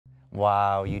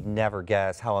Wow, you'd never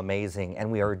guess how amazing.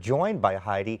 And we are joined by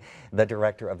Heidi, the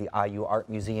director of the IU Art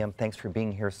Museum. Thanks for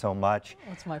being here so much.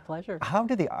 It's my pleasure. How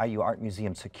did the IU Art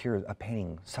Museum secure a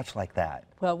painting such like that?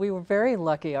 Well, we were very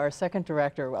lucky. Our second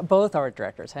director, both art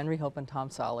directors, Heidi Gealt and Tom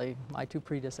Solly, my two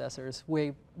predecessors,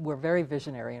 we were very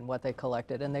visionary in what they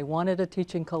collected, and they wanted a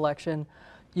teaching collection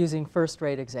using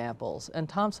first-rate examples. And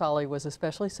Tom Solly was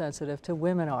especially sensitive to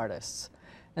women artists.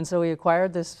 And so he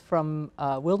acquired this from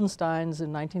Wildenstein's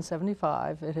in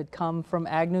 1975. It had come from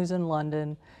Agnew's in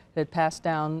London. It had passed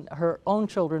down. Her own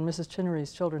children, Mrs.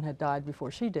 Chinnery's children, had died before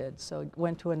she did. So it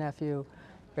went to a nephew.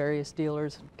 Various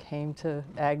dealers came to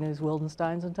Agnew's,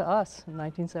 Wildenstein's, and to us in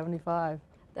 1975.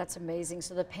 That's amazing.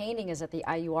 So the painting is at the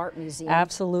IU Art Museum.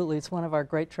 Absolutely. It's one of our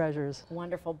great treasures.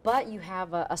 Wonderful. But you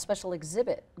have a special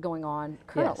exhibit going on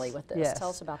currently with this. Yes. Tell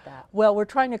us about that. Well, we're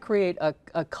trying to create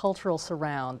a cultural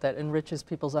surround that enriches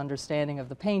people's understanding of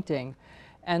the painting.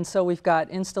 And so we've got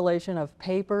installation of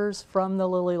papers from the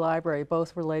Lilly Library,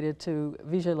 both related to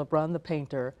Vigée Le Brun, the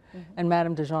painter, and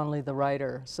Madame de Genlis, the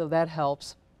writer. So that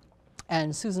helps.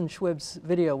 And Susan Schwib's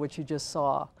video, which you just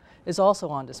saw, is also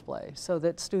on display so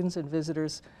that students and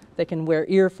visitors, they can wear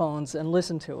earphones and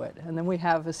listen to it. And then we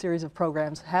have a series of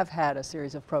programs, have had a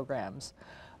series of programs,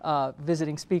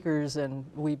 visiting speakers, and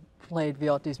we played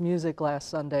Viotti's music last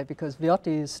Sunday because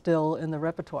Viotti is still in the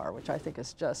repertoire, which I think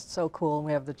is just so cool. And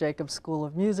we have the Jacobs School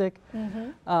of Music.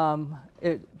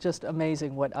 It's just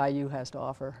amazing what IU has to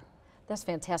offer. That's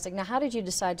fantastic. Now, how did you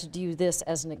decide to do this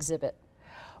as an exhibit?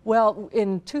 Well,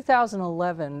 in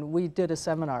 2011, we did a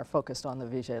seminar focused on the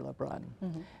Vigée Le Brun.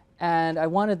 And I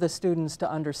wanted the students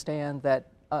to understand that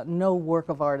no work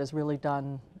of art is really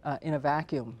done in a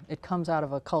vacuum. It comes out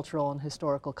of a cultural and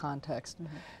historical context.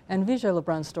 And Vigée Le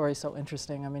Brun's story is so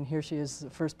interesting. I mean, here she is, the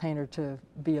first painter to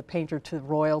be a painter to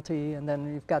royalty, and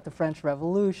then you've got the French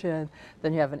Revolution,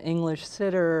 then you have an English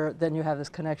sitter, then you have this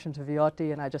connection to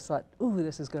Viotti, and I just thought, ooh,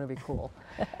 this is going to be cool.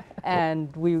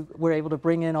 And we were able to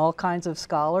bring in all kinds of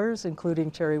scholars,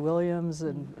 including Cherry Williams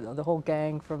and the whole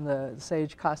gang from the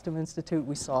Sage Costume Institute.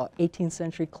 We saw 18th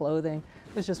century clothing.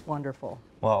 It was just wonderful.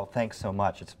 Well, thanks so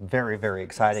much. It's very, very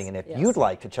exciting. And if you'd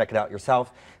like to check it out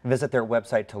yourself, visit their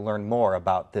website to learn more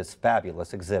about this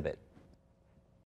fabulous exhibit.